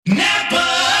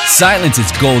Silence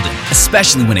is golden,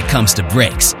 especially when it comes to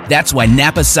brakes. That's why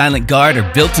Napa Silent Guard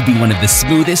are built to be one of the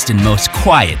smoothest and most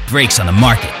quiet brakes on the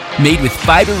market. Made with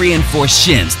fiber-reinforced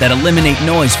shims that eliminate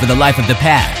noise for the life of the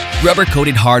pad,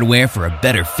 rubber-coated hardware for a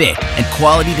better fit, and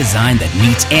quality design that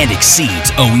meets and exceeds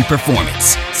OE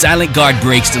performance. Silent Guard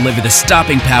brakes deliver the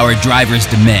stopping power drivers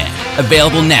demand.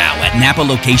 Available now at Napa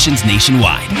locations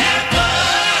nationwide.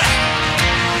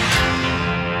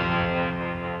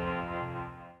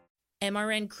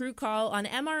 MRN Crew Call on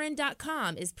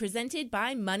MRN.com is presented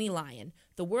by MoneyLion,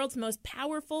 the world's most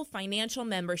powerful financial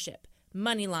membership.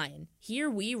 MoneyLion, here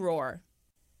we roar.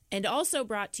 And also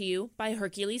brought to you by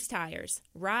Hercules Tires.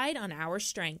 Ride on our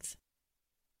strength.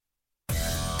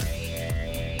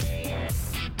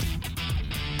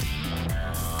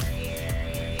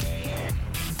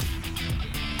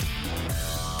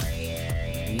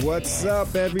 What's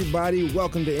up, everybody?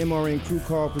 Welcome to MRN Crew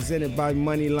Call presented by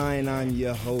MoneyLion. I'm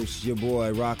your host, your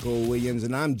boy, Rocco Williams,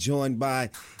 and I'm joined by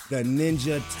the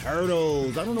Ninja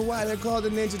Turtles. I don't know why they're called the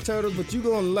Ninja Turtles, but you're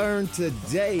going to learn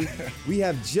today. We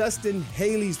have Justin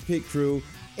Haley's pit crew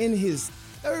in his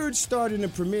third start in the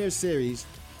Premier Series.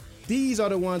 These are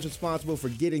the ones responsible for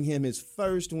getting him his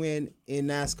first win in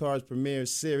NASCAR's Premier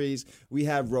Series. We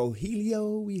have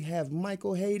Rogelio, we have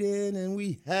Michael Hayden, and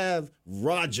we have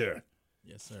Roger.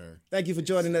 Yes, sir. Thank you for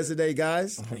joining us today,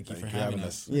 guys. Thank you for having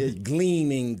us. Yeah,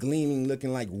 gleaming,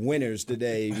 looking like winners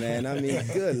today, man. I mean,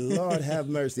 good Lord have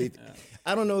mercy.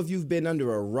 I don't know if you've been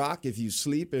under a rock, if you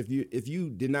sleep, if you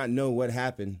did not know what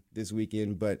happened this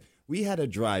weekend, but we had a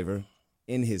driver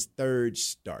in his third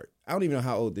start. I don't even know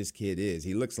how old this kid is.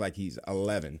 He looks like he's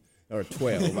 11 or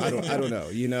 12. I don't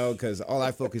know, because all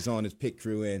I focus on is pit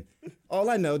crew, and all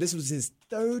I know, this was his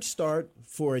third start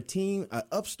for a team, an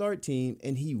upstart team,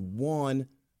 and he won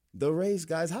the race,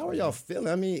 guys. How are y'all feeling?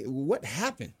 I mean, what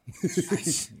happened?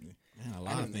 Man, a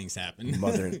lot of things happened.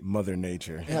 Mother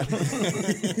Nature. a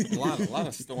lot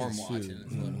of storm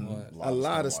watching. A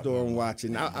lot of storm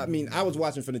watching. I mean, I was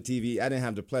watching from the TV. I didn't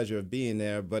have the pleasure of being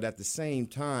there, but at the same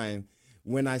time,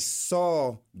 when I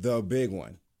saw the big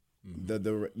one,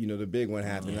 the big one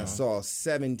happened, I saw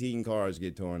 17 cars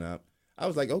get torn up. I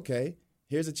was like, okay,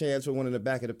 here's a chance for one of the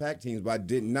back of the pack teams, but I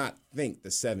did not think the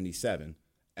 77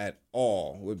 at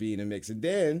all would be in the mix. And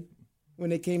then when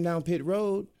they came down pit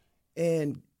road,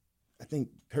 and I think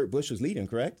Kurt Busch was leading,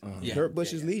 correct? Kurt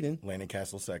Busch is leading. Landon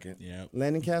Castle second. Yep.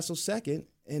 Landon Castle second.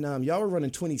 And y'all were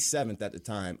running 27th at the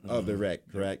time of the wreck,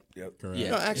 correct? Yep. Correct.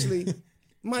 No, actually,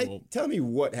 Mike, tell me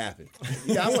what happened.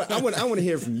 Yeah, I want to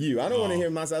hear from you. I don't want to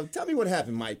hear myself. Tell me what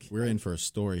happened, Mike. We're in for a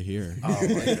story here.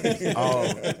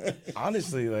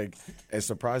 Honestly, like, as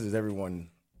surprised as everyone's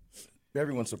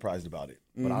surprised about it.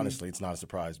 But honestly, it's not a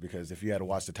surprise, because if you had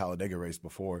watched the Talladega race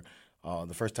before,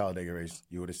 the first Talladega race,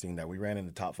 you would have seen that we ran in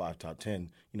the top 5, top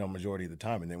 10, majority of the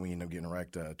time, and then we ended up getting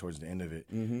wrecked towards the end of it.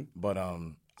 But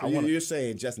So you're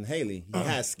saying Justin Haley, he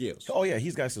has skills. Oh, yeah,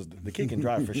 he's got skills. The kid can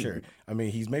drive for sure. I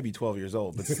mean, he's maybe 12 years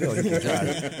old, but still he can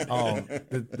drive.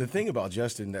 The thing about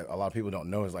Justin that a lot of people don't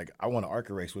know is, like, I won an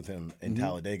ARCA race with him in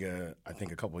Talladega, I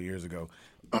think a couple of years ago.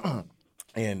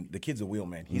 And the kid's a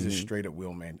wheelman. He's a straight-up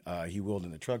wheelman. He wheeled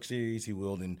in the truck series. He's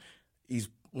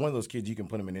one of those kids you can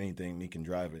put him in anything and he can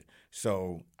drive it.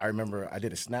 So I remember I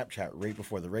did a Snapchat right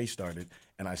before the race started,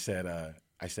 and I said,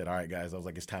 all right, guys, I was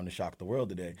like, it's time to shock the world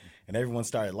today. And everyone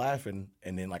started laughing,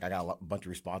 and then, like, I got a bunch of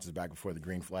responses back before the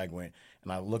green flag went.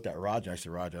 And I looked at Roger. I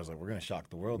said, Roger, I was like, we're going to shock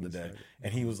the world today.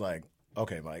 And he was like,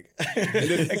 okay, Mike.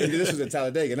 This was at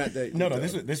Talladega, not that. No,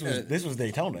 this was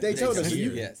Daytona. Daytona. So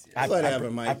Yes. Whatever,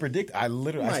 Mike. I predict. I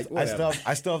literally. Mike, I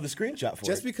still have the screenshot for it.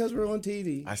 Just because we're on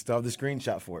TV. I still have the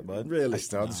screenshot for it, bud. Really? I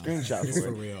still have the screenshot for it.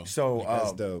 For real. So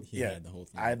That's dope. He had the whole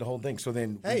thing. I had the whole thing. So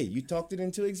then, Hey, you talked it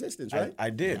into existence, right?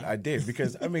 I did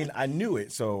because I mean I knew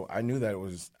it. So I knew that it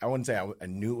was. I wouldn't say I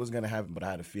knew it was going to happen, but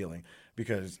I had a feeling.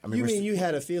 Because I mean, you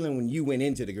had a feeling when you went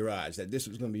into the garage that this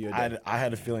was going to be your day? I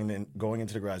had a feeling that going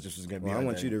into the garage this was going to be. I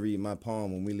want you to read my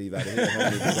palm when we leave out of here,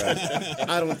 homie, because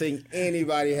I don't think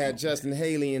anybody had Justin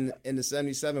Haley in the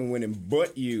 77 winning,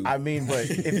 but you. I mean, but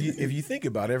if you think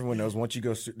about it, everyone knows once you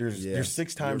go, there's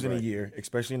 6 times in a year,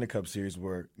 especially in the Cup Series,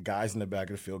 where guys in the back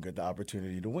of the field get the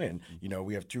opportunity to win.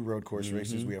 We have 2 road course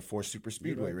races, we have 4 super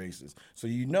speedway races, so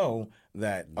you know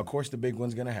that of course the big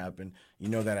one's going to happen. You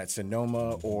know that at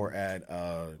Sonoma or at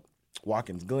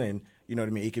Watkins Glen, you know what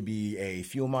I mean? It could be a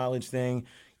fuel mileage thing.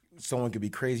 Someone could be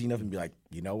crazy enough and be like,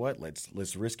 you know what?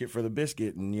 Let's risk it for the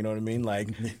biscuit, and you know what I mean? Like,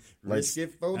 risk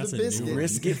it for the biscuit.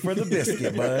 Risk it for the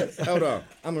biscuit, bud. Hold on,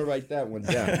 I'm gonna write that one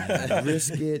down.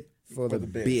 Risk it for the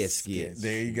biscuit.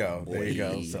 There you go. There you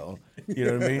go. So you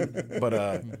know what I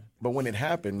mean? But when it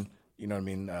happened, you know what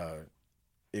I mean?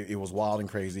 it was wild and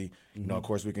crazy. You know, of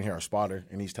course, we can hear our spotter,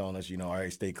 and he's telling us, you know, all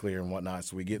right, stay clear and whatnot.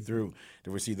 So we get through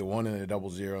to receive the 1 and the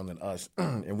 00, and then us,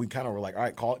 and we kind of were like, all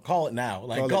right, call it now.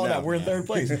 Like, call it now. We're in third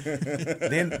place.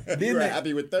 then you were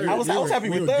happy with third. I was happy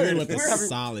with third. We were happy.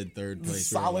 Solid third place.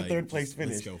 Solid third place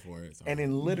finish. Let's go for it. And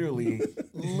then literally,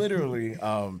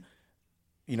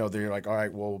 you know, they're like, all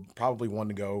right, well, probably 1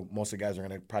 to go. Most of the guys are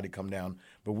going to probably come down.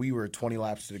 But we were 20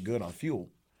 laps to the good on fuel.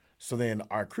 So then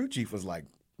our crew chief was like,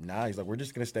 nah, he's like, we're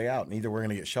just going to stay out. And either we're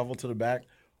going to get shoveled to the back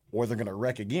or they're going to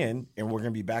wreck again and we're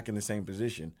going to be back in the same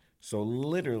position. So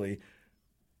literally,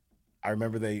 I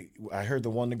remember I heard the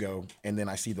 1 to go, and then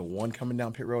I see the 1 coming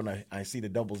down pit road, and I see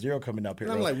the 00 coming down pit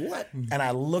road. I'm like, what? And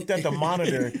I looked at the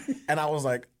monitor, and I was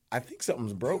like, I think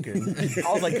something's broken.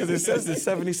 I was like, because it says that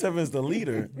 77 is the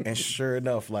leader. And sure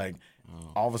enough, like,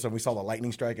 all of a sudden we saw the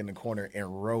lightning strike in the corner,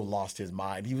 and Roe lost his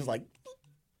mind. He was like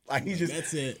he just.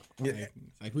 That's it. Yeah.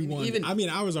 Like we won.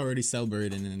 I was already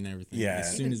celebrating and everything. Yeah.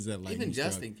 As soon as that lightning Even struck.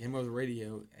 Justin came over the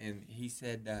radio, and he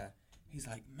said, he's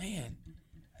like, man,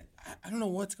 I don't know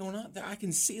what's going on. I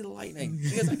can see the lightning.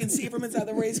 Because I can see it from inside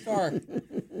the race car.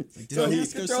 So he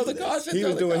was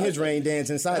doing his rain dance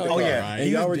inside the car. Oh, yeah. Right.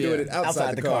 And y'all were doing it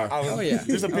outside the car.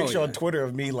 There's a picture on Twitter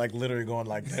of me, like, literally going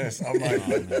like this. I'm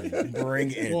like,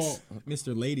 bring it. Well,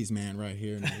 Mr. Ladies Man right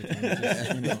here. And everything.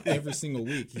 Just, you know, every single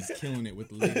week, he's killing it with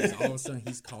the ladies. All of a sudden,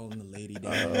 he's calling the lady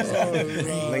down.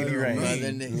 Lady Rain. Lady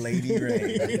Rain.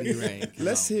 Lady Rain.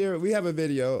 Let's hear. We have a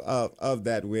video of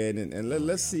that win, and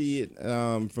let's see it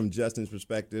from Justin's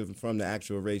perspective, from the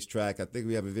actual racetrack. I think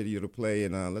we have a video to play,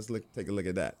 and let's take a look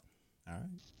at that. All right.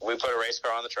 We put a race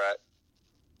car on the track.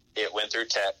 It went through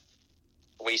tech.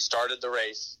 We started the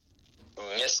race,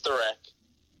 missed the wreck.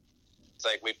 It's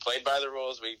like we played by the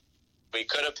rules. We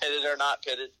could have pitted or not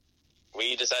pitted.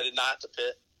 We decided not to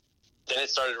pit. Then it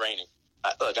started raining.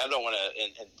 Look, I don't want to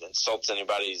insult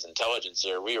anybody's intelligence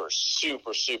here. We were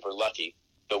super, super lucky,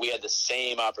 but we had the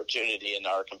same opportunity, and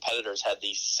our competitors had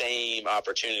the same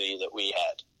opportunity that we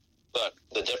had. Look,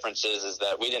 the difference is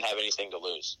that we didn't have anything to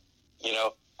lose. You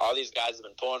know, all these guys have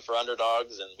been pulling for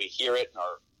underdogs, and we hear it.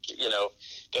 You know,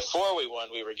 before we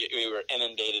won, we were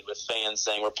inundated with fans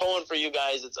saying, "We're pulling for you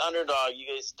guys. It's underdog. You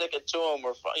guys stick it to them.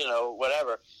 We're, you know,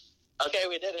 whatever." Okay,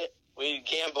 we did it. We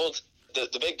gambled. The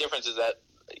big difference is that,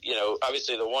 you know,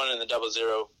 obviously the 1 and the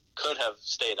 00 could have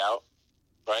stayed out,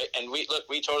 right? And we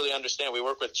totally understand. We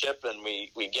work with Chip, and we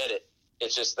get it.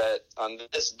 It's just that on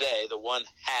this day, the 1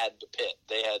 had to pit.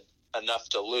 They had enough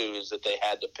to lose that they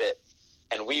had to pit.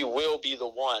 And we will be the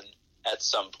 1 at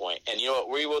some point. And you know what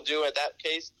we will do at that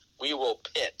case? We will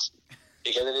pit,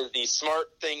 because it is the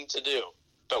smart thing to do.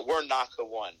 But we're not the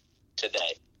 1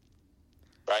 today,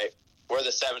 right? We're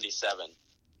the 77.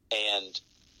 And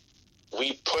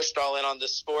we pushed all in on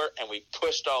this sport, and we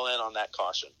pushed all in on that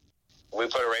caution. We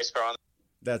put a race car on.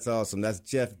 That's awesome. That's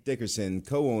Jeff Dickerson,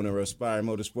 co-owner of Aspire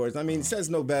Motorsports. I mean, it says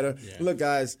no better. Yeah. Look,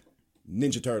 guys,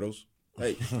 Ninja Turtles.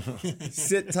 Hey,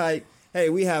 sit tight. Hey,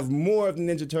 we have more of the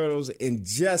Ninja Turtles in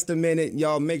just a minute.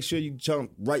 Y'all make sure you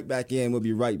jump right back in. We'll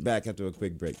be right back after a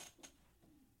quick break.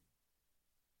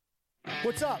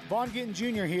 What's up? Vaughn Gittin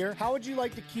Jr. here. How would you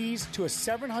like the keys to a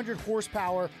 700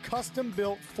 horsepower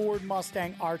custom-built Ford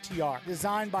Mustang RTR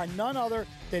designed by none other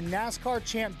than NASCAR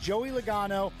champ Joey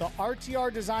Logano, the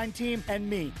RTR design team, and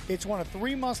me? It's one of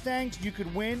 3 Mustangs you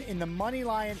could win in the Money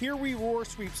Lion Here We Roar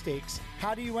sweepstakes.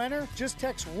 How do you enter? Just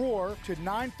text ROAR to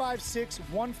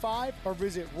 95615 or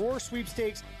visit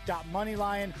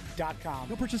roarsweepstakes.moneylion.com.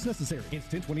 No purchase necessary.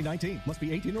 Instant 2019. Must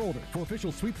be 18 or older. For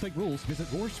official sweepstake rules, visit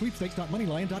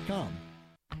roarsweepstakes.moneylion.com.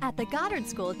 At the Goddard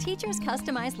School, teachers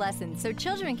customize lessons so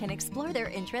children can explore their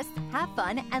interests, have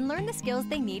fun, and learn the skills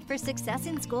they need for success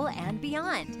in school and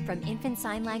beyond. From infant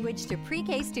sign language to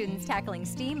pre-K students tackling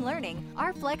STEAM learning,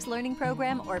 our Flex Learning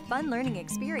Program or Fun Learning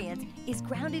Experience is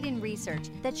grounded in research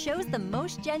that shows the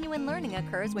most genuine learning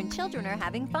occurs when children are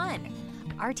having fun.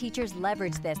 Our teachers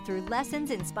leverage this through lessons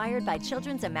inspired by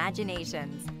children's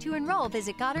imaginations. To enroll,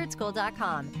 visit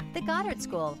GoddardSchool.com. The Goddard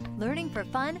School. Learning for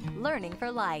fun, learning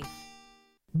for life.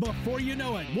 Before you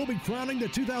know it, we'll be crowning the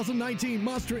 2019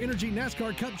 Monster Energy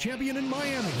NASCAR Cup champion in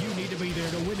Miami. You need to be there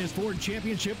to witness Ford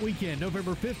Championship Weekend,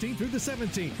 November 15th through the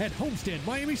 17th at Homestead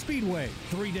Miami Speedway.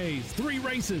 3 days, 3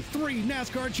 races, 3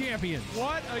 NASCAR champions.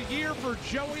 What a year for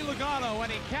Joey Logano, and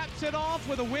he caps it off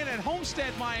with a win at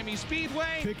Homestead Miami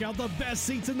Speedway. Pick out the best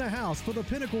seats in the house for the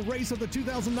pinnacle race of the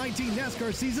 2019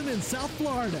 NASCAR season in South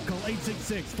Florida. Call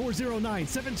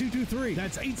 866-409-7223.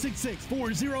 That's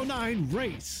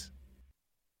 866-409-RACE.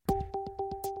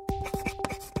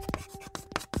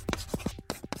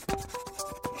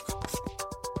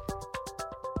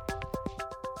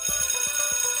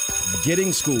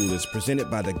 Getting School is presented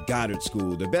by the Goddard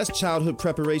School, the best childhood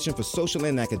preparation for social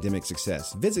and academic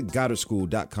success. Visit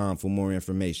GoddardSchool.com for more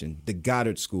information. The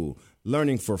Goddard School,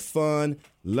 learning for fun,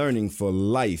 learning for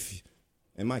life.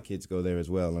 And my kids go there as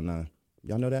well. And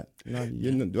y'all know that?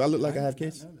 Do I look like I have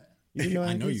kids? You know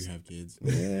I know you have kids.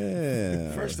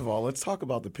 Yeah. First of all, let's talk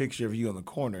about the picture of you in the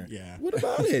corner. Yeah. What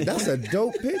about it? That's a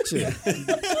dope picture.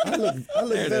 I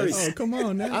look very. Oh, come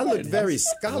on now. I look very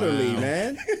scholarly,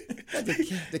 man.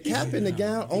 The cap and the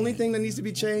gown. Only thing that needs to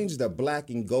be changed is the black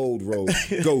and gold robe.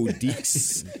 Gold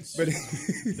deeks. But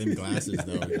them glasses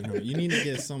though, you need to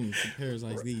get some pairs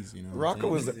like these. Rocco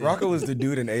was the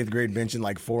dude in 8th grade benching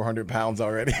like 400 pounds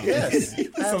already. Yes,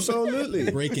 absolutely.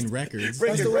 Breaking records.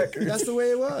 That's the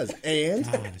way it was. And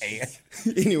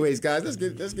anyways, guys, let's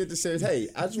get to serious. Hey,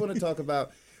 I just want to talk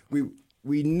about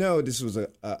we know this was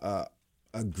a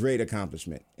great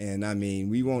accomplishment, and I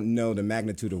mean we won't know the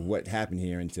magnitude of what happened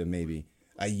here until maybe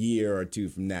a year or two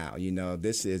from now.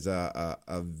 This is a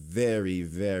very,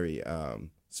 very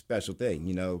special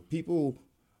thing. People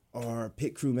are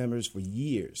pit crew members for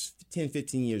years, 10,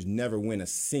 15 years, never win a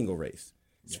single race,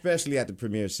 especially at the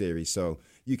Premier Series. So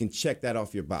you can check that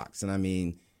off your box, and I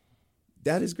mean.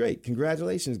 That is great.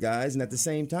 Congratulations, guys. And at the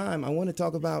same time, I want to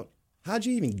talk about how'd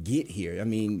you even get here? I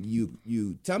mean,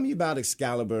 you tell me about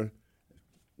Excalibur.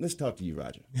 Let's talk to you,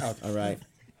 Roger. Okay. All right.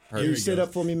 You sit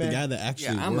up for me, man. The guy that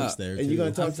actually works there. And you're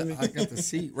going to talk to me? I got the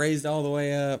seat raised all the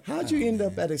way up. How'd you end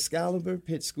up at Excalibur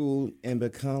Pit School and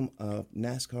become a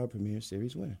NASCAR Premier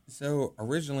Series winner? So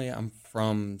originally, I'm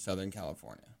from Southern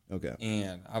California. Okay.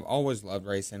 And I've always loved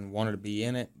racing, wanted to be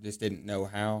in it, just didn't know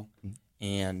how. Mm-hmm.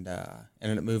 And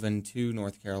ended up moving to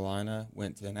North Carolina,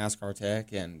 went to NASCAR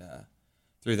Tech, and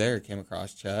through there came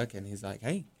across Chuck, and he's like,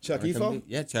 hey. Chuck Efall?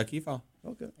 Yeah, Chuck Efall.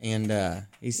 Okay. And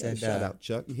he said... shout out,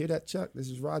 Chuck. You hear that, Chuck? This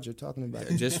is Roger talking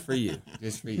about you. Just for you.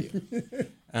 Just for you.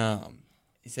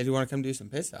 He said, you want to come do some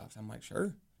pit stops? I'm like,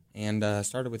 sure. And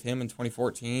started with him in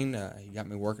 2014. He got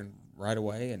me working right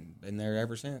away and been there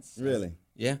ever since. So, really?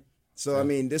 Yeah. So, I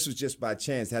mean, this was just by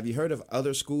chance. Have you heard of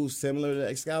other schools similar to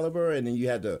Excalibur, and then you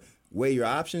had to weigh your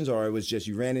options, or it was just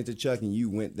you ran into Chuck and you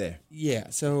went there? Yeah,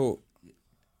 so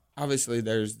obviously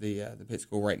there's the pit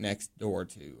school right next door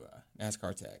to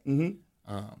NASCAR Tech. Mm-hmm.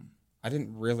 I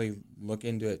didn't really look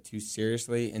into it too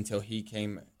seriously until he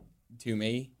came to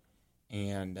me,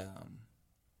 and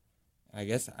I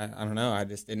guess I don't know. I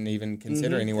just didn't even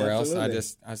consider anywhere absolutely.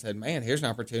 else. I said, man, here's an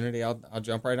opportunity. I'll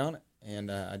jump right on it, and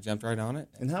I jumped right on it.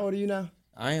 And how old are you now?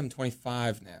 I am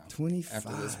 25 now. 25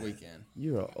 after this weekend.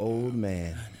 You're an old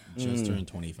man. Just turned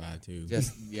 25 too.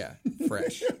 Just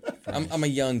fresh. I'm a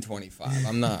young 25.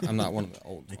 I'm not one of the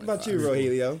old 25. What about you,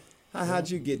 Rogelio? How'd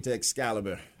you get to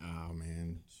Excalibur? Oh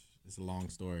man, it's a long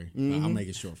story. But I'll make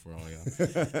it short for all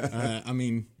y'all. I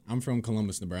mean, I'm from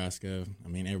Columbus, Nebraska. I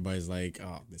mean, everybody's like,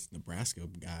 oh, this Nebraska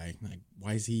guy. Like,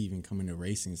 why is he even coming to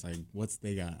racing? It's like, what's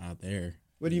they got out there?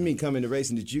 What do you mean coming to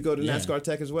racing? Did you go to NASCAR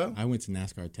Tech as well? I went to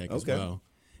NASCAR Tech as well.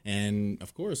 And,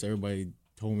 of course, everybody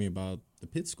told me about the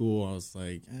pit school. I was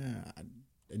like,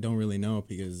 I don't really know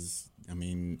because, I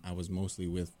mean, I was mostly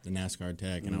with the NASCAR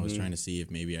Tech, and I was trying to see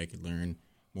if maybe I could learn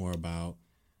more about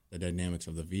the dynamics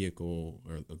of the vehicle,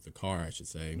 or of the car, I should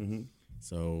say. Mm-hmm.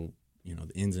 So,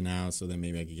 the ins and outs, so that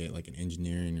maybe I could get, like, an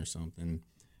engineering or something.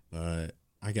 But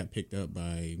I got picked up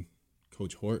by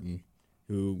Coach Horton,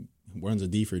 who runs a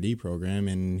D4D program,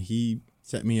 and he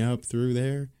set me up through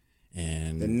there.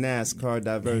 And the NASCAR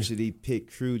Diversity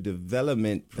Pit Crew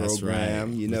Development Program.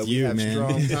 Right. We have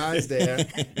strong ties there.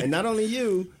 And not only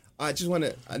you, I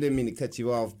didn't mean to cut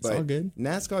you off, but it's all good.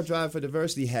 NASCAR Drive for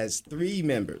Diversity has 3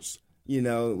 members,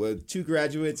 with 2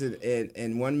 graduates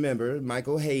and 1 member,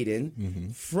 Michael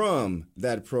Hayden, from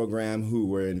that program who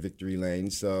were in Victory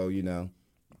Lane. So,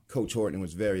 Coach Horton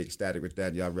was very ecstatic with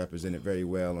that. Y'all represented very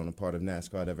well on the part of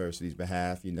NASCAR Diversity's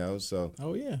behalf, So,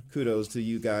 oh yeah, kudos to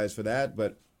you guys for that.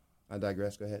 But I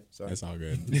digress. Go ahead. Sorry. That's all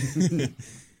good.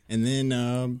 And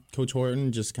then Coach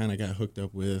Horton just kind of got hooked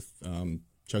up with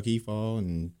Chuck Efall,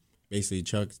 and basically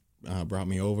Chuck brought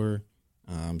me over,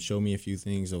 showed me a few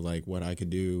things of like what I could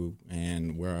do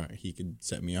and where he could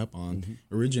set me up on. Mm-hmm.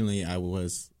 Originally, I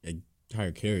was a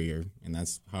tire carrier, and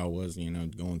that's how I was,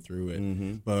 going through it.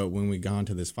 Mm-hmm. But when we got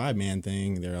into this 5-man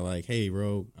thing, they're like, hey,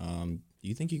 bro, do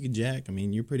you think you could jack? I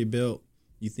mean, you're pretty built.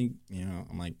 You think,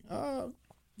 I'm like,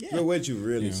 yeah. But what'd you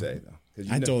really say, though?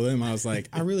 I told them, I was like,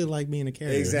 I really like being a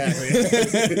carrier. Exactly.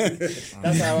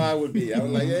 That's how I would be. I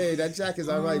was like, hey, that jack is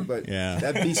all right, but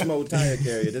that beast mode tire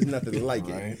carrier, there's nothing like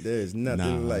it. There's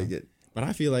nothing like it. But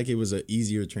I feel like it was an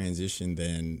easier transition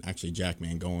than actually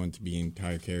Jackman going to being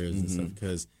tire carriers and stuff,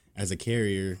 because as a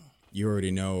carrier, you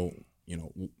already know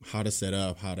how to set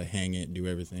up, how to hang it, do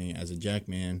everything. As a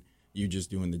jackman, you're just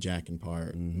doing the jacking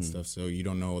part and stuff, so you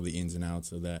don't know the ins and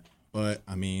outs of that. But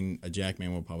I mean, a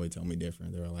jackman will probably tell me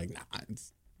different. They're like, nah,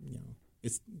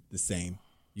 it's the same.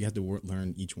 You have to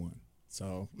learn each one.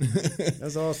 So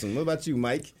that's awesome. What about you,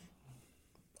 Mike?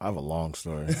 I have a long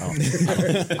story.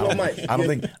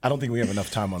 I don't think we have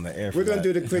enough time on the air. We're going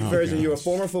to do the quick version. Gosh. You're a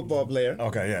former football player.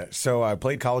 Okay, yeah. So I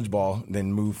played college ball,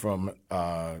 then moved from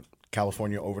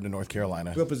California over to North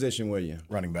Carolina. What position were you?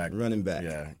 Running back. Running back.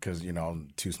 Yeah, because I'm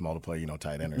too small to play,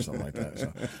 tight end or something like that.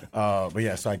 So, but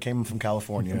yeah, so I came from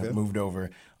California, moved over,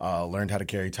 learned how to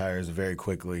carry tires very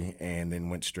quickly, and then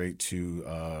went straight to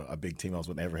a big team. I was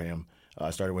with Everham. I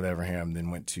started with Everham,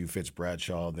 then went to Fitz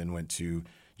Bradshaw, then went to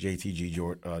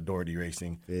JTG Doherty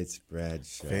Racing. Fitz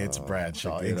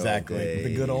Bradshaw, exactly.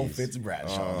 The good old Fitz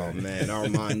Bradshaw. Oh, man,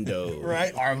 Armando.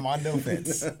 Right, Armando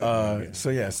Fitz.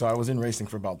 So I was in racing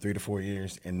for about 3 to 4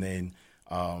 years, and then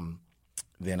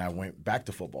I went back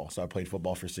to football. So I played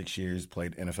football for 6 years,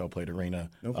 played NFL, played arena,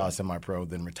 semi-pro,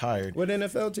 then retired. What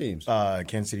NFL teams?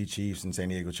 Kansas City Chiefs and San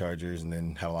Diego Chargers, and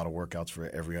then had a lot of workouts for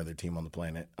every other team on the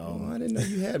planet. I didn't know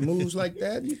you had moves like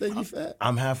that. You think you fat?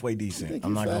 I'm halfway decent.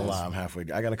 I'm not going to lie. I'm halfway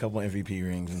I got a couple MVP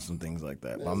rings and some things like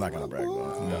that, but I'm not going to brag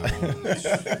about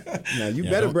it. Now, you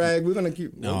better brag. We're going to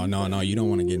keep... No. You don't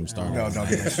want to get him started. No, don't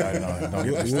get him started.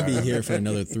 We'll be here for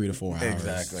another 3 to 4 hours.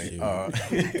 Exactly.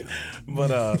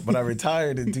 But I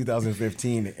retired in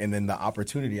 2015, and then the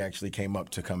opportunity actually came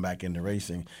up to come back into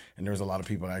racing, and there was a lot of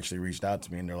people that actually reached out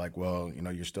to me, and they're like, well,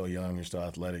 you're still young, you're still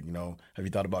athletic, have you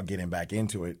thought about getting back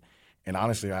into it? And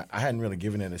honestly, I hadn't really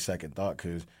given it a second thought,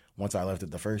 because once I left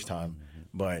it the first time,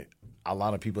 but a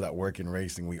lot of people that work in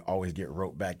racing, we always get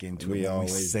roped back into it. We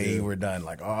say we're done,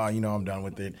 like, I'm done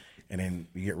with it, and then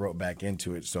we get roped back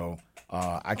into it. So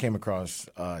I came across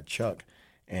Chuck,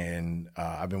 and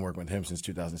I've been working with him since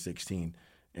 2016.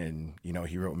 And,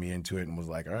 he wrote me into it and was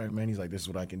like, all right, man. He's like, this is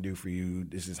what I can do for you.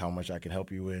 This is how much I can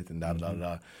help you with, and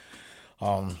da-da-da-da.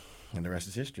 And the rest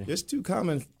is history. There's two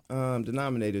common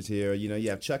denominators here. You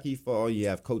have Chucky Fall, you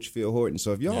have Coach Phil Horton.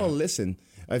 So if y'all are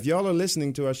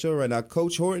listening to our show right now,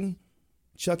 Coach Horton,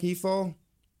 Chucky Fall,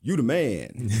 you the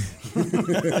man.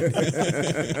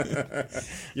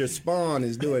 Your spawn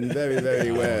is doing very,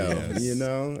 very well.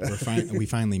 Yes. We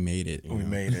finally made it. We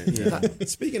made it. Yeah.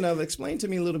 Speaking of, explain to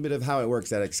me a little bit of how it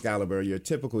works at Excalibur, your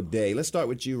typical day. Let's start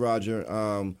with you, Roger.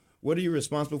 What are you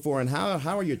responsible for, and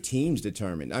how are your teams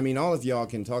determined? I mean, all of y'all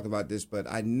can talk about this,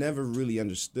 but I never really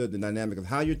understood the dynamic of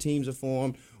how your teams are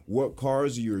formed, what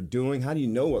cars you're doing. How do you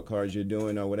know what cars you're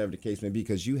doing, or whatever the case may be?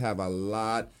 Because you have a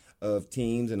lot of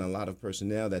teams and a lot of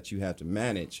personnel that you have to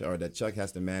manage, or that Chuck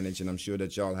has to manage, and I'm sure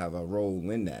that y'all have a role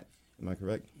in that. Am I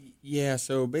correct? Yeah,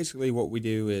 so basically what we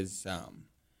do is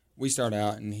we start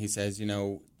out, and he says,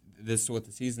 this is what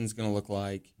the season's going to look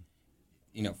like.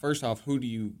 First off, who do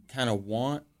you kind of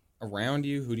want around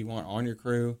you? Who do you want on your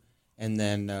crew? And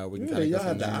then we can kind of go y'all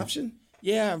have the option?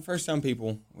 Yeah, for some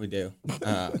people, we do. Why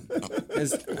are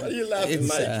you laughing,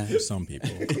 Mike? For some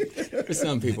people. For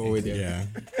some people, we do. Yeah.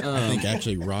 I think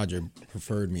actually Roger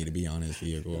preferred me to be on his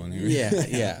vehicle.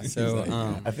 Yeah. So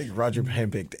I think Roger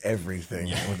handpicked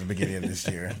everything at the beginning of this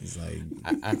year. He's like,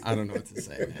 I don't know what to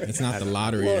say, man. It's not the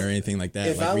lottery or anything like that.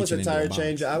 If I was a tire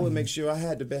changer, I would make sure I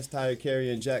had the best tire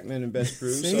carrier in Jackman and best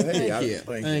crew. So, hey,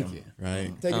 Thank you.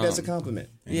 Right. Take it as a compliment.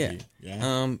 Yeah.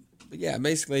 But yeah,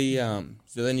 basically,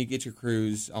 so then you get your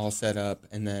crews all set up,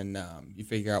 and then you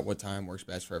figure out what time works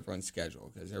best for everyone's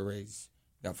schedule, because everybody's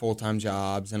got full-time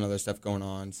jobs and other stuff going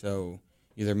on. So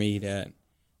either meet at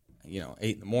 8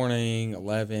 in the morning,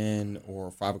 11,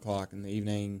 or 5 o'clock in the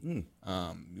evening.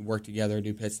 We work together,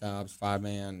 do pit stops,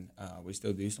 5-man. We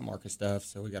still do some ARCA stuff,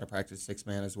 so we got to practice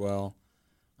 6-man as well.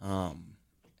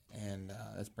 And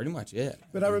that's pretty much it.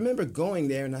 But I remember going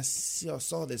there, and I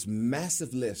saw this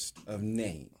massive list of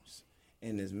names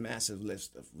and this massive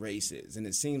list of races. And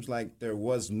it seems like there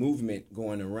was movement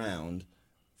going around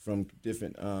from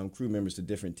different crew members to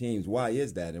different teams. Why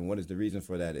is that, and what is the reason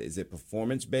for that? Is it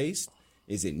performance-based?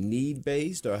 Is it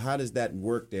need-based? Or how does that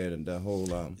work there, the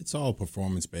whole... It's all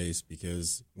performance-based,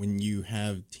 because when you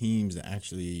have teams that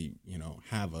actually,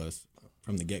 have us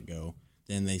from the get-go,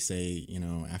 then they say,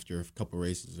 after a couple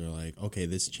races, they're like, okay,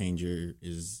 this changer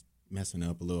is messing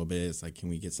up a little bit. It's like, can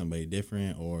we get somebody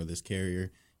different, or this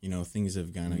carrier? Things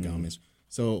have kind of gone miss.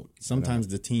 So sometimes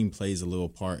the team plays a little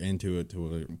part into it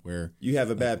to where you have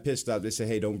a bad pit stop. They say,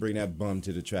 hey, don't bring that bum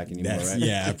to the track anymore, right?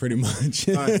 Yeah, pretty much.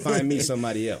 Find me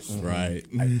somebody else. Right.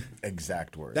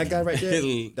 Exact word. That guy right there.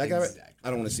 That guy right. I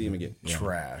don't want to see him again. Yeah.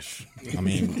 Trash. I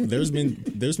mean, there's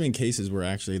been cases where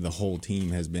actually the whole team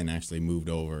has been actually moved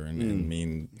over, and I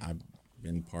mean,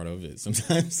 been part of it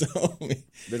sometimes. So,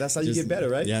 but that's how you get better,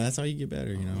 right? Yeah, that's how you get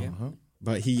better, you know. Yeah.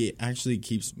 But he actually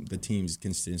keeps the teams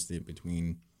consistent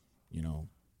between, you know,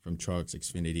 from trucks,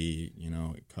 Xfinity, you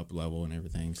know, Cup level and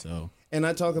everything. So, and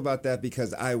I talk about that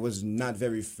because I was not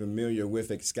very familiar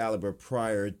with Excalibur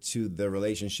prior to the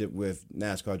relationship with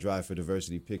NASCAR Drive for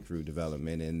Diversity Pit Crew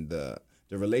Development, and the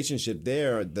relationship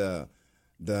there, the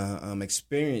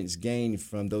experience gained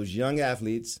from those young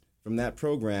athletes from that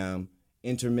program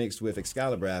intermixed with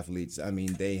Excalibur athletes. I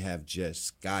mean, they have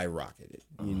just skyrocketed.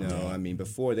 You know, I mean,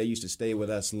 before they used to stay with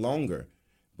us longer,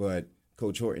 but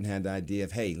Coach Horton had the idea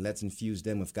of, hey, let's infuse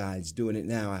them with guys doing it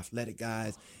now, athletic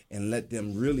guys, and let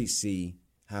them really see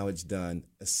how it's done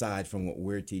aside from what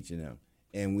we're teaching them.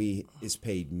 And it's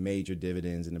paid major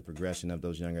dividends in the progression of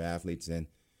those younger athletes. And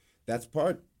that's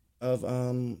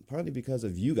partly because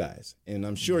of you guys. And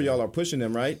I'm sure y'all are pushing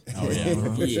them, right? Oh, yeah.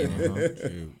 Yeah. I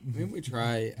mean, we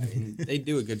try. I mean, they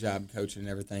do a good job coaching and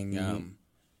everything. I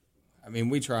mean,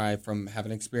 we try from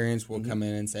having experience. We'll come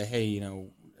in and say, hey, you know,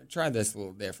 try this a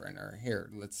little different, or here,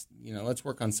 let's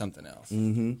work on something else.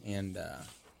 And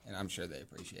I'm sure they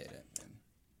appreciate it.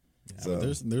 Yeah, so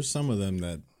there's some of them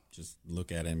that just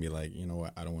look at it and be like, you know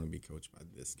what, I don't want to be coached by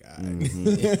this guy.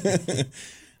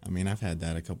 I mean, I've had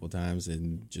that a couple of times,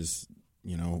 and just,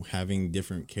 you know, having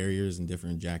different carriers and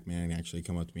different jackmen actually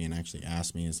come up to me and actually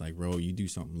ask me, it's like, bro, you do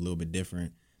something a little bit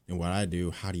different than what I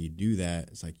do. How do you do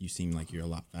that? It's like, you seem like you're a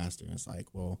lot faster. And it's like,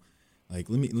 well, like,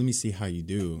 let me see how you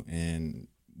do. And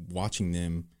watching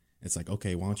them, it's like,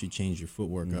 okay, why don't you change your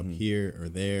footwork up here or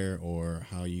there, or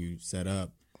how you set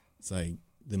up? It's like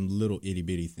them little itty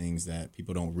bitty things that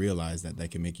people don't realize that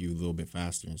can make you a little bit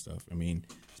faster and stuff. I mean,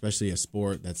 especially a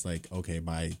sport that's like, okay,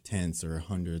 by tenths or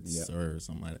hundredths or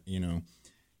something like that, you know,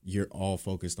 you're all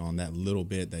focused on that little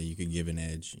bit that you could give an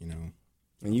edge, you know.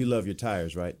 And you love your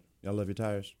tires, right? Y'all love your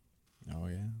tires? Oh,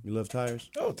 yeah. You love tires?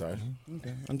 Oh, tires.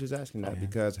 Okay. I'm just asking that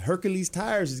because Hercules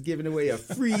Tires is giving away a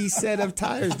free set of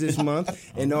tires this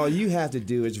month. And all you have to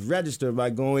do is register by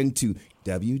going to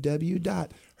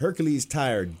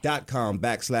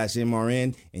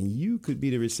www.herculestire.com/MRN, and you could be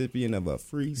the recipient of a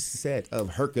free set of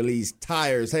Hercules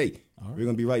Tires. Hey, we're going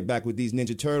to be right back with these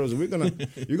Ninja Turtles, and you're going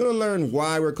to learn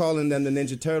why we're calling them the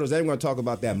Ninja Turtles. Then we're going to talk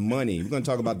about that money. We're going to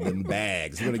talk about them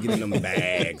bags. We're going to get in them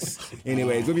bags.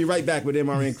 Anyways, we'll be right back with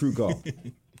MRN Crew Call.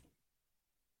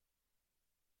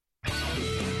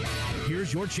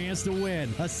 Here's your chance to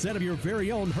win a set of your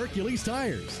very own Hercules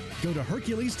tires. Go to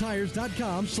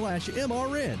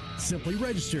HerculesTires.com/MRN. Simply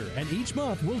register, and each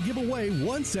month we'll give away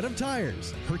one set of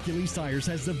tires. Hercules Tires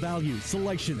has the value,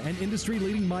 selection, and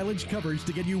industry-leading mileage coverage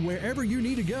to get you wherever you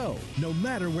need to go, no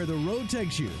matter where the road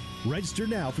takes you. Register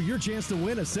now for your chance to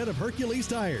win a set of Hercules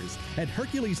tires at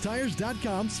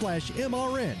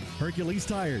HerculesTires.com/MRN. Hercules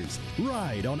Tires.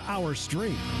 Ride on our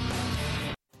street.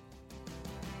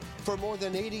 For more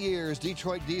than 80 years,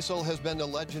 Detroit Diesel has been the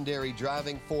legendary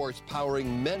driving force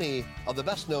powering many of the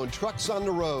best-known trucks on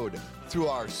the road. Through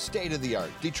our state-of-the-art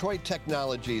Detroit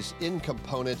technologies in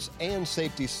components and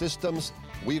safety systems,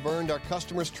 we've earned our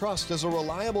customers' trust as a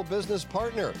reliable business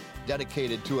partner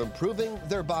dedicated to improving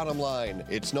their bottom line.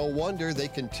 It's no wonder they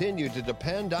continue to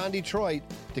depend on Detroit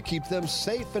to keep them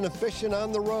safe and efficient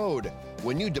on the road.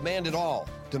 When you demand it all,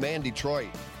 demand Detroit.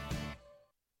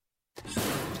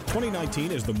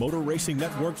 2019 is the Motor Racing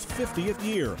Network's 50th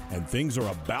year, and things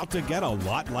are about to get a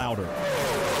lot louder.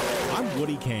 I'm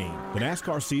Woody Kane. The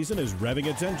NASCAR season is revving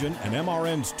its engine, and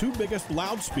MRN's two biggest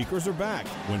loudspeakers are back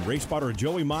when race spotter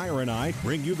Joey Meyer and I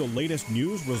bring you the latest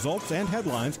news, results, and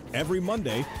headlines every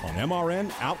Monday on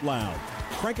MRN Out Loud.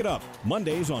 Crank it up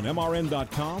Mondays on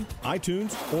MRN.com,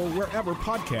 iTunes, or wherever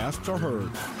podcasts are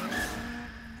heard.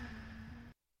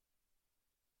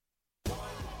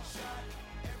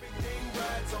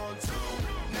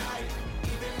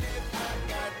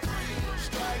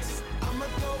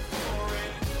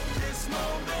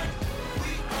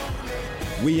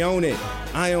 We own it.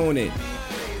 I own it.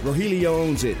 Rogelio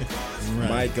owns it. Right.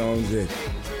 Mike owns it.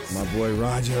 My boy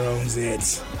Roger owns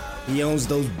it. He owns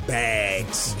those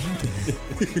bags.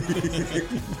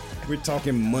 We're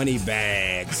talking money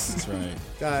bags. That's right.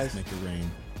 Guys, make it rain.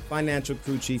 Financial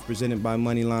Crew Chief presented by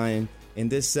Money Lion. In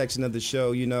this section of the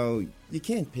show, you know, you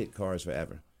can't pick cars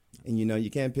forever. And, you know, you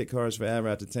can't pick cars forever.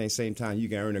 At the same time, you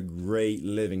can earn a great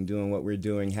living doing what we're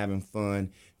doing, having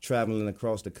fun, traveling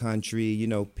across the country, you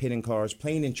know, pitting cars,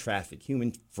 playing in traffic.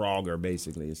 Human Frogger,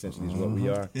 basically, essentially, is what we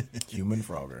are. Human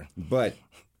Frogger. But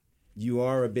you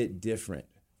are a bit different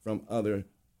from other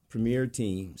premier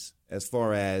teams as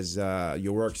far as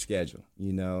your work schedule.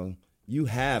 You know, you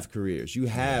have careers. You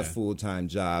have full-time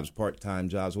jobs, part-time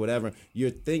jobs, whatever.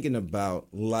 You're thinking about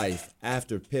life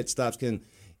after pit stops.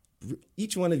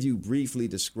 each one of you briefly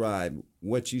describe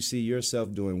what you see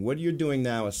yourself doing, what you're doing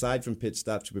now aside from pit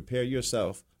stops to prepare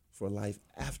yourself for life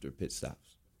after pit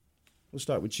stops. We'll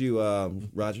start with you,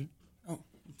 Roger.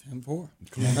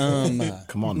 10-4.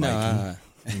 Come on, Mike.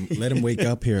 Let him wake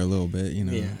up here a little bit, you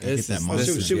know. Yeah, Get that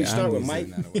monster. Should we start with Mike?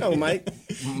 No, Mike.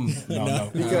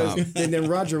 No. Because then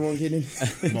Roger won't get in.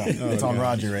 It's on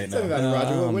Roger right Tell me now.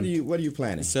 about it, Roger. What are you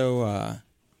planning? So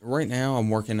right now I'm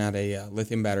working at a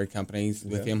lithium battery company's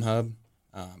lithium hub.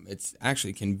 It's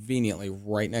actually conveniently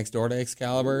right next door to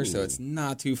Excalibur, so it's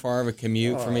not too far of a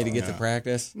commute for me to get to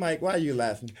practice. Mike, why are you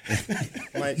laughing?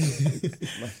 Mike.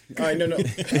 All right, no. All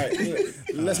right,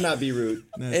 let's not be rude.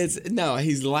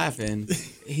 He's laughing.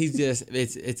 He's just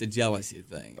it's a jealousy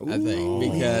thing, I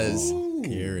think, because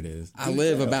Here it is. I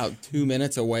live about 2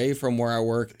 minutes away from where I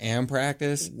work and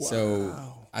practice, so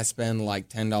I spend like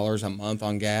 $10 a month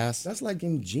on gas. That's like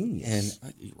ingenious.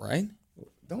 And right?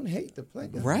 Don't hate the play,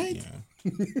 guys. Right?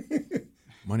 Yeah.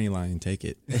 Money line, take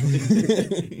it.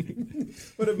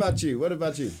 What about you?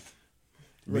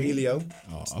 Rogelio?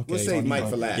 Oh, okay. We'll save Mike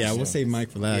for last. Yeah, we'll save Mike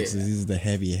for last. Yeah. He's the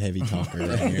heavy talker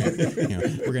right here. You know,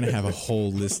 we're gonna have a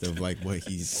whole list of like what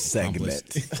he's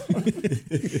accomplished.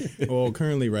 Well,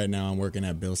 currently right now I'm working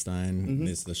at Bilstein. Mm-hmm.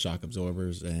 It's the shock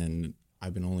absorbers, and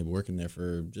I've been only working there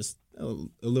for just a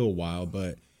little while,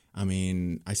 but I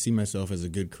mean, I see myself as a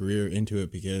good career into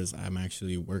it because I'm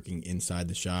actually working inside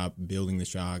the shop, building the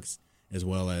shocks, as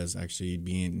well as actually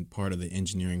being part of the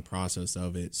engineering process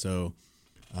of it. So,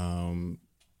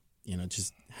 you know,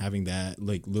 just having that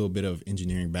like little bit of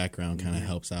engineering background kind of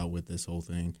helps out with this whole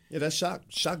thing. Yeah, that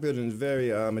shock building is very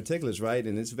meticulous, right?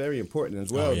 And it's very important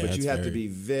as well. But you have to be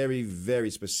very, very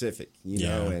specific, you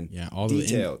know, and all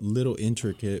detailed. the little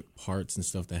intricate parts and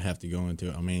stuff that have to go into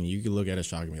it. I mean, you could look at a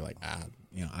shock and be like,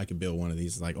 you know, I could build one of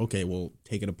these. It's like, okay, well,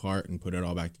 take it apart and put it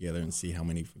all back together and see how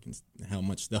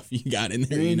much stuff you got in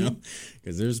there, you know?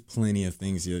 Because there's plenty of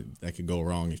things that could go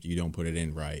wrong if you don't put it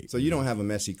in right. So you don't have a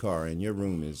messy car, and your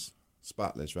room is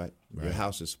spotless, right? Your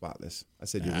house is spotless. I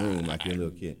said your room like your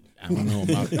little kid. I don't know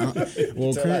about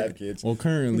kids. Well,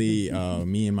 currently,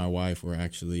 me and my wife, we're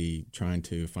actually trying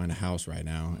to find a house right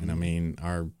now. And I mean,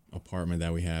 our apartment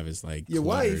that we have is like your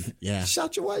cluttered. Wife. Yeah,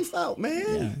 shout your wife out, man.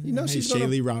 Yeah. You know she's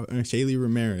Shaylee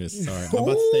Ramirez. Sorry, I'm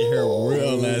about to say her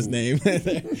real last name.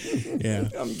 Yeah,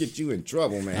 I'm gonna get you in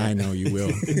trouble, man. I know you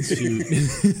will. Shoot,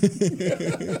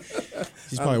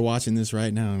 she's probably watching this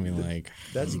right now and be like,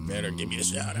 "You better give me a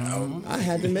shout out." I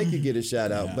had to make you get a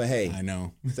shout out, but hey, I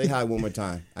know. Say hi one more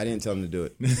time. I didn't tell him to do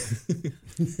it.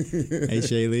 Hey,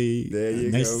 Shaylee. There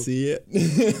you go. Nice to see you.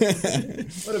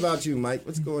 What about you, Mike?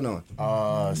 What's going on?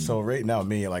 So right now,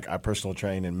 I personal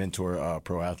train and mentor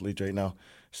pro athletes right now.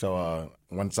 So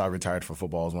once I retired from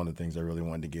football is one of the things I really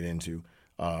wanted to get into.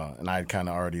 And I had kind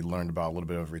of already learned about a little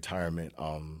bit of retirement,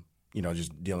 you know,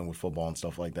 just dealing with football and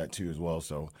stuff like that too as well.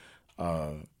 So,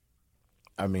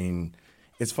 I mean,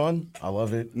 it's fun. I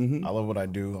love it. Mm-hmm. I love what I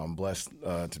do. I'm blessed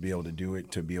to be able to do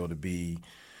it, to be able to be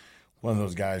one of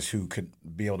those guys who could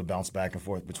be able to bounce back and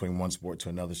forth between one sport to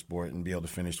another sport and be able to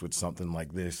finish with something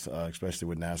like this, especially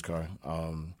with NASCAR.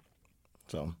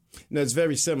 No, it's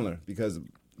very similar because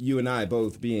you and I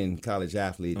both being college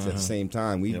athletes at the same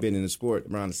time. We've been in the sport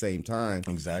around the same time.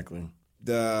 Exactly.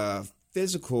 The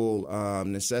physical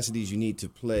necessities you need to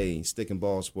play stick and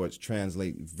ball sports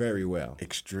translate very well.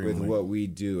 Extremely. With what we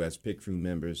do as pit crew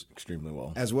members. Extremely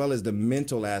well. As well as the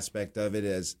mental aspect of it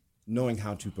as knowing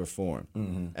how to perform.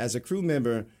 Mm-hmm. As a crew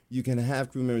member, you can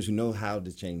have crew members who know how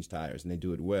to change tires, and they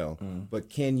do it well. Mm-hmm. But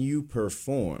can you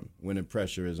perform when the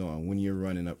pressure is on, when you're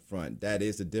running up front? That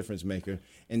is the difference maker.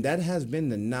 And that has been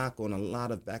the knock on a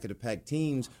lot of back-of-the-pack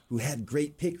teams who had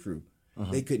great pit crew.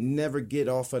 Uh-huh. They could never get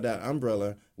off of that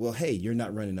umbrella. Well, hey, you're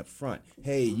not running up front.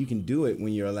 Hey, you can do it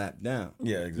when you're a lap down.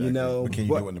 Yeah, exactly. You know, but can you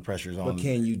do it when the pressure's on? But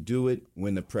can you do it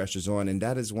when the pressure's on? And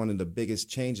that is one of the biggest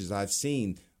changes I've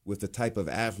seen with the type of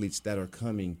athletes that are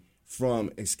coming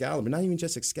from Excalibur. Not even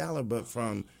just Excalibur, but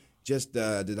from just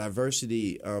the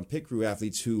diversity pit crew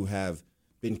athletes who have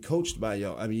been coached by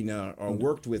y'all. I mean, or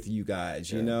worked with you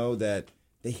guys, you know, that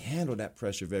they handle that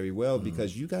pressure very well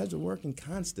because you guys are working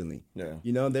constantly. Yeah.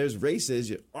 You know, there's races,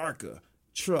 your ARCA,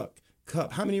 truck,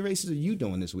 cup. How many races are you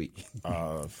doing this week?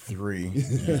 3.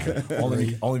 Yeah.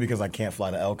 Only because I can't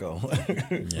fly to Elko.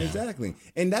 Exactly.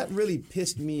 And that really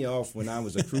pissed me off when I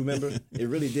was a crew member. It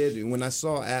really did. And when I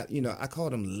saw, I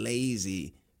called them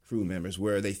lazy crew members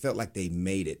where they felt like they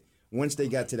made it. Once they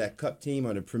got to that cup team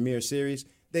or the Premier Series,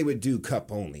 they would do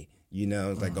cup only. You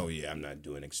know, it's like, oh, yeah, I'm not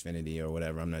doing Xfinity or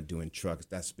whatever. I'm not doing trucks.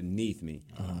 That's beneath me.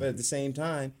 But at the same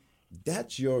time,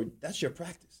 that's your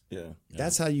practice. Yeah.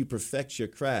 That's how you perfect your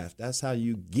craft. That's how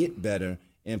you get better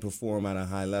and perform at a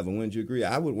high level. Wouldn't you agree?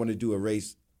 I would want to do a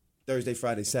race Thursday,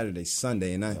 Friday, Saturday,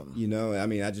 Sunday, and I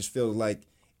just feel like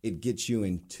it gets you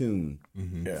in tune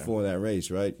for that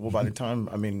race, right? Well, by the time,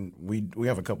 we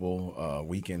have a couple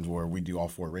weekends where we do all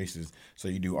 4 races. So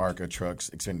you do ARCA,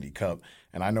 Trucks, Xfinity Cup.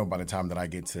 And I know by the time that I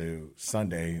get to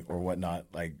Sunday or whatnot,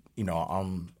 I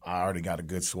already got a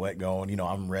good sweat going.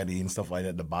 I'm ready and stuff like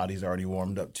that. The body's already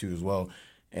warmed up too as well.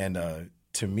 And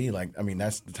to me,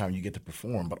 that's the time you get to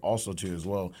perform, but also too as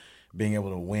well, being able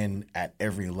to win at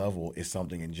every level is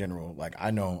something in general. Like,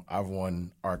 I know I've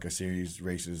won ARCA Series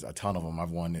races, a ton of them.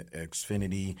 I've won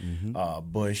Xfinity,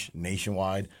 Busch,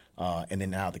 Nationwide, and then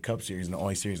now the Cup Series. And the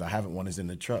only series I haven't won is in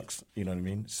the trucks. You know what I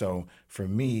mean? So for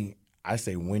me, I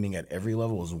say winning at every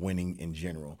level is winning in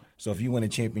general. So if you win a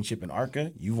championship in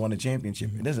ARCA, you won a championship.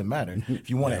 It doesn't matter. If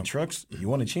you won at trucks, you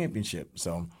won a championship.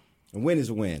 So a win is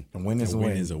a win. A win is a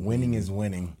win. Winning is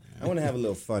winning. I want to have a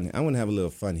little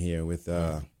fun. Here with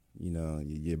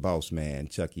your boss man,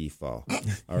 Chuck Efall.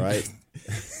 All right?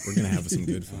 We're going to have some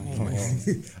good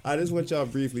fun. I just want y'all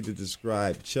briefly to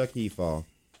describe Chuck Efall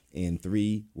in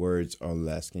 3 words or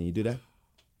less. Can you do that?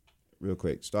 Real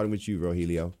quick. Starting with you,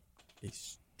 Rogelio. A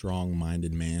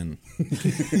strong-minded man.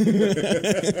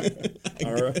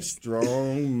 All right.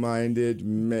 Strong-minded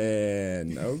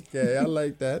man. Okay, I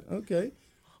like that. Okay.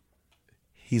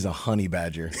 He's a honey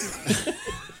badger.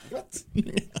 What?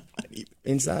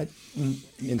 Inside?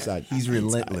 Inside. He's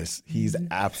relentless. He's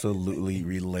absolutely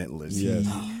relentless. Yes.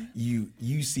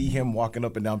 You see him walking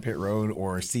up and down pit road,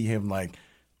 or see him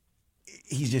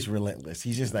he's just relentless.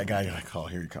 He's just that guy. You're like, oh,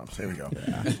 here he comes. Here we go.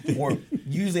 Yeah. Or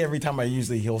usually every time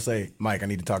he'll say, Mike, I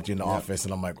need to talk to you in the office.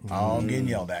 And I'm like, oh, I'm getting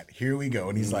yelled at. Here we go.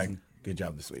 And he's like, good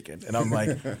job this weekend. And I'm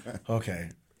like, okay.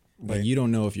 But you don't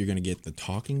know if you're going to get the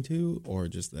talking to or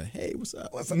just the, hey, what's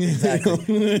up?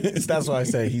 Exactly. That's why I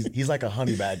say he's like a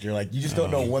honey badger. Like, you just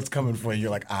don't know what's coming for you. You're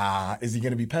like, is he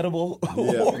going to be pettable?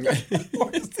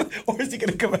 Or is he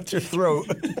going to come at your throat?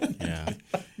 Yeah.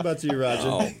 How about you, Roger?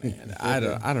 Oh, man. I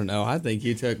don't know. I think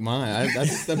you took mine.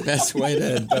 That's the best way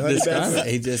to describe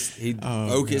it. He's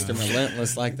focused and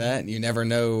relentless like that, and you never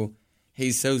know.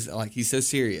 He's so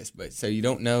serious, but so you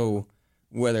don't know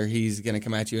whether he's going to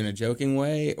come at you in a joking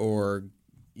way or,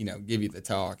 give you the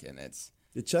talk. And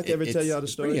Did Chuck ever tell y'all the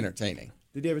story? Pretty entertaining.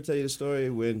 Did he ever tell you the story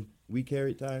when we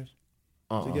carried tires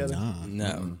together?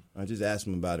 No. I just ask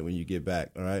him about it when you get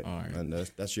back, all right? All right. And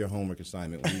that's your homework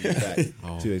assignment when you get back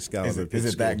to Excalibur. Is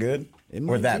it that good?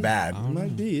 Or that bad? It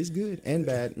might be. It's good and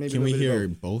bad. Maybe. Can we hear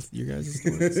both your guys'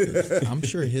 stories? I'm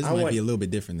sure his might be a little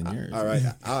bit different than yours. All right.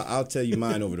 I'll tell you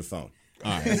mine over the phone.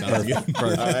 All right, sounds good.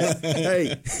 All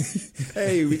right.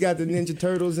 Hey, we got the Ninja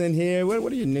Turtles in here.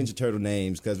 What are your Ninja Turtle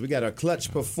names? Because we got our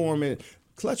clutch performers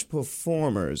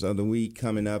of the week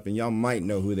coming up, and y'all might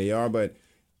know who they are. But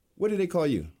what do they call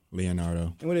you?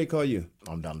 Leonardo. And what do they call you?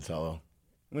 I'm Donatello.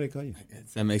 What do they call you?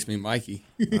 That makes me Mikey.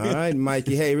 All right,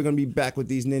 Mikey. Hey, we're going to be back with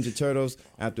these Ninja Turtles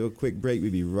after a quick break.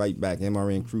 We'll be right back.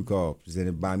 MRN Crew Call,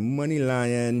 presented by Money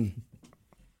Lion.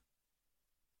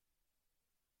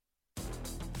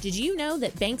 Did you know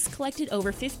that banks collected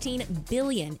over $15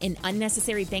 billion in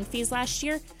unnecessary bank fees last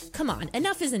year? Come on,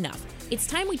 enough is enough. It's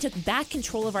time we took back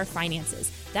control of our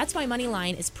finances. That's why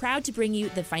MoneyLion is proud to bring you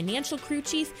the Financial Crew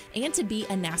Chief and to be a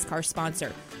NASCAR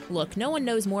sponsor. Look, no one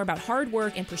knows more about hard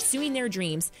work and pursuing their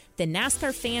dreams than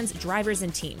NASCAR fans, drivers,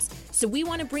 and teams. So we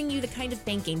want to bring you the kind of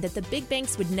banking that the big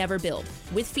banks would never build,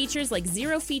 with features like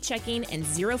zero-fee checking and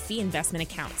zero-fee investment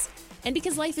accounts. And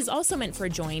because life is also meant for a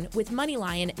join, with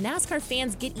MoneyLion, NASCAR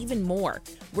fans get even more.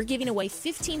 We're giving away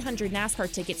 1,500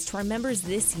 NASCAR tickets to our members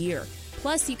this year.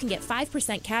 Plus, you can get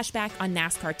 5% cash back on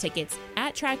NASCAR tickets,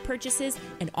 at-track purchases,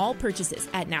 and all purchases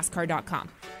at NASCAR.com.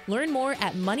 Learn more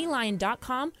at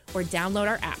MoneyLion.com or download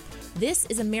our app. This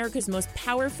is America's most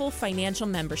powerful financial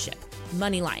membership.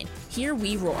 MoneyLion. Here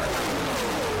we roar.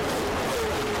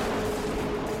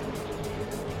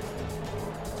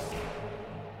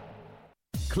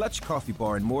 Clutch Coffee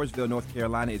Bar in Mooresville, North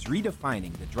Carolina is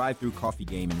redefining the drive-thru coffee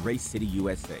game in Race City,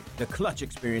 USA. The Clutch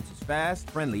experience is fast,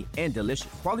 friendly, and delicious.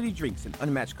 Quality drinks and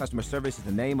unmatched customer service is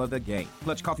the name of the game.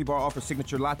 Clutch Coffee Bar offers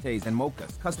signature lattes and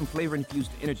mochas, custom flavor-infused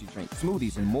energy drinks,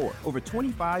 smoothies, and more. Over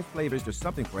 25 flavors, there's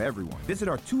something for everyone. Visit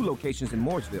our 2 locations in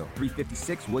Mooresville,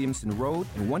 356 Williamson Road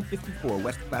and 154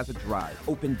 West Plaza Drive.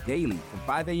 Open daily from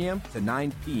 5 a.m. to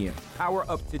 9 p.m. Power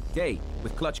up today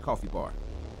with Clutch Coffee Bar.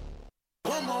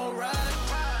 One more ride.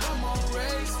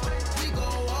 Race, we go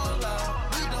all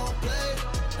out, we don't play.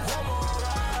 One more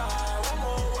ride, one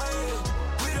more way.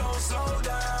 We don't slow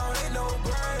down, ain't no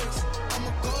breaks.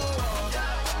 I'ma go all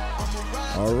out, I'ma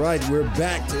ride. All right, we're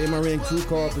back to MRN Crew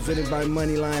Call presented by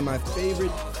Moneyline. My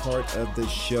favorite part of the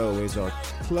show is our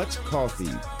Clutch Coffee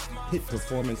hit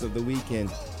performance of the weekend.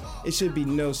 It should be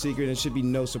no secret, and it should be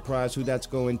no surprise who that's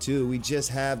going to. We just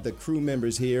have the crew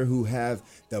members here who have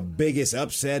the biggest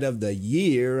upset of the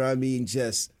year. I mean,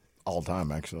 just all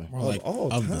time, actually.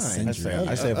 All time. The century.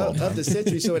 I say of all time. Of the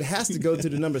century. So it has to go to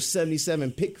the number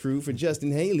 77 pit crew for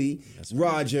Justin Haley,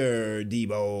 Roger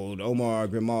Debold, Omar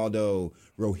Grimaldo,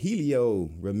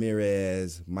 Rogelio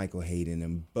Ramirez, Michael Hayden,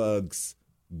 and Bugs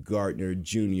Gardner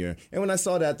Jr. And when I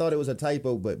saw that, I thought it was a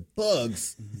typo, but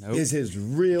Bugs is his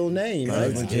real name.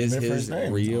 Right? Is his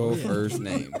real first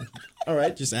name. All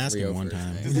right. Just ask him one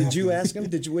time. Did you ask him?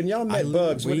 When y'all met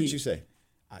Bugs, what did you say?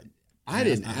 I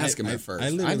didn't ask him at first.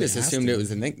 I just assumed it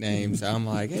was a nickname. So I'm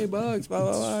like, hey, Bugs, blah,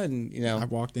 blah, blah. And, I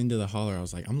walked into the holler. I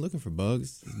was like, I'm looking for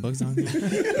Bugs. Is Bugs on here?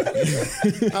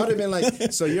 I would have been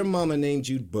like, so your mama named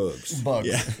you Bugs. Bugs.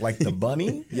 Yeah. Like the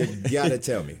bunny? You gotta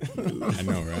tell me. I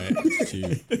know, right?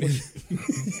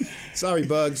 Sorry,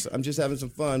 Bugs. I'm just having some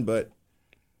fun, but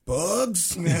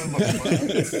Bugs?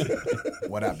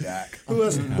 What up, Dak? Who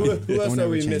else are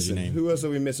we missing? Who else are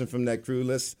we missing from that crew?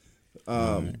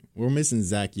 We're missing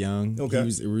Zach Young. Okay. He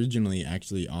was originally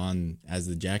actually on as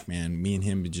the Jackman. Me and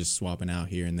him were just swapping out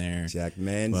here and there.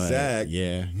 Jackman Zach.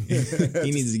 Yeah.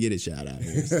 He needs to get a shout out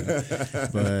here. So.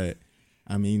 But,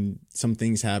 I mean, some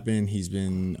things happen. He's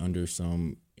been under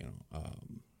some, what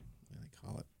do they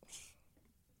call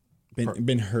it?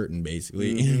 Been hurting,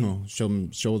 basically.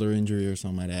 Some shoulder injury or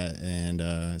something like that.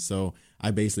 And so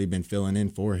I basically been filling in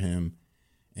for him.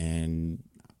 And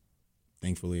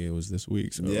thankfully, it was this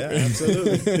week. So. Yeah,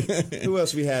 absolutely. Who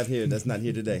else we have here that's not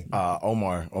here today?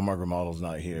 Omar Grimaldo's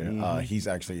not here. Mm-hmm. He's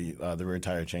actually the rear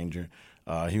tire changer.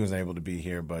 He wasn't able to be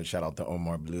here, but shout out to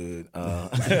Omar Blood.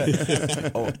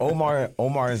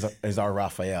 Omar is our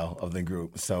Raphael of the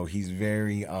group, so he's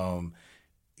very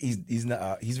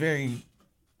he's very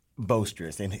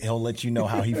boisterous, and he'll let you know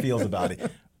how he feels about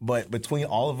it. But between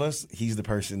all of us, he's the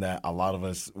person that a lot of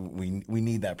us, we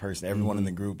need that person. Everyone in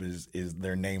the group is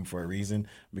their name for a reason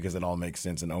because it all makes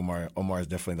sense. And Omar is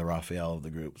definitely the Raphael of the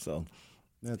group. So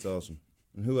that's awesome.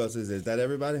 And who else is it? Is that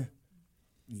everybody?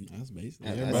 That's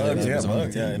basically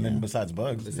Bugs. And then besides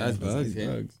Bugs.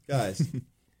 Bugs. Guys,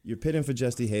 you're pitting for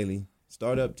Justy Haley,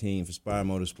 startup team for Spire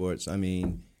Motorsports. I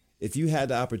mean, if you had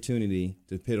the opportunity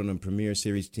to pit on a Premier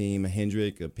Series team, a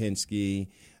Hendrick, a Penske,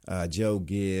 Joe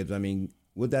Gibbs, I mean,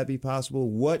 would that be possible?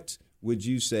 What would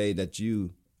you say that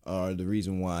you are the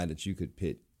reason why that you could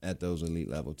pit at those elite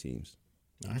level teams?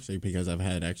 Actually, because I've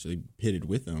had actually pitted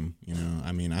with them.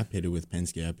 I mean, I pitted with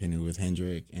Penske, I pitted with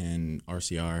Hendrick and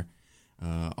RCR.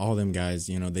 All them guys,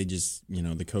 they just,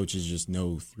 the coaches just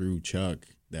know through Chuck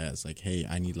that it's like, hey,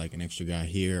 I need like an extra guy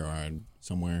here or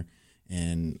somewhere.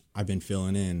 And I've been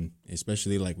filling in,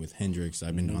 especially like with Hendricks.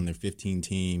 I've been on their 15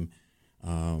 team.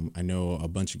 I know a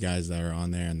bunch of guys that are on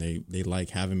there, and they like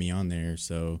having me on there.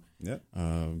 So,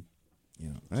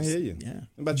 I hear you. Yeah.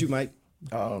 What about you, Mike?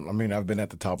 I mean, I've been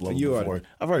at the top level before.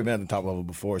 I've already been at the top level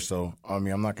before, so I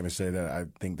mean, I'm not going to say that I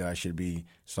think that I should be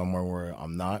somewhere where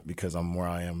I'm not because I'm where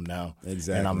I am now.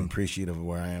 Exactly. And I'm appreciative of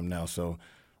where I am now. So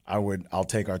I'll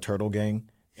take our turtle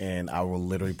gang, and I will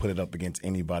literally put it up against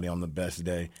anybody on the best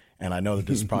day. And I know that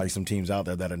there's probably some teams out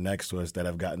there that are next to us that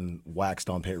have gotten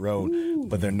waxed on pit road,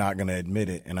 but they're not going to admit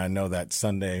it. And I know that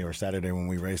Sunday or Saturday when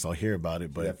we race, I'll hear about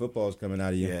it. But that football's coming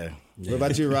out of you. Yeah. What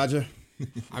about you, Roger?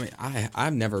 I mean,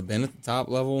 I've never been at the top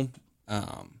level,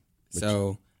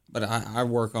 but I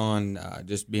work on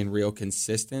just being real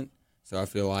consistent. So I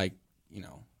feel like,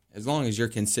 as long as you're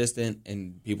consistent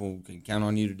and people can count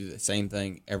on you to do the same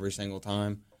thing every single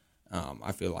time,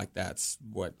 I feel like that's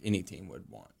what any team would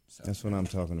want. So. That's what I'm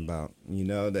talking about.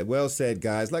 That well said,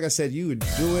 guys. Like I said, you were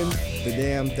doing the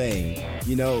damn thing.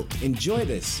 Enjoy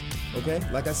this, okay?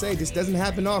 Like I say, this doesn't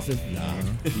happen often.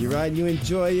 You're right. You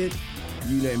enjoy it.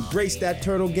 You embrace that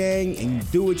turtle gang and you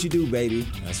do what you do, baby.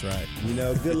 That's right.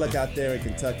 Good luck out there in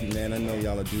Kentucky, man. I know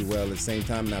y'all will do well at the same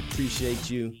time, and I appreciate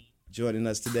you joining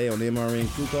us today on the MRN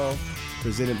Crew Call,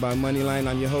 presented by Moneyline.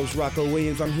 I'm your host, Rocco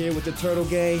Williams. I'm here with the turtle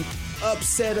gang.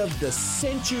 Upset of the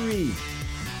century.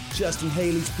 Justin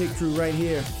Haley's pit crew right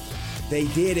here. They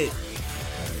did it.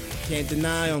 Can't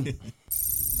deny them.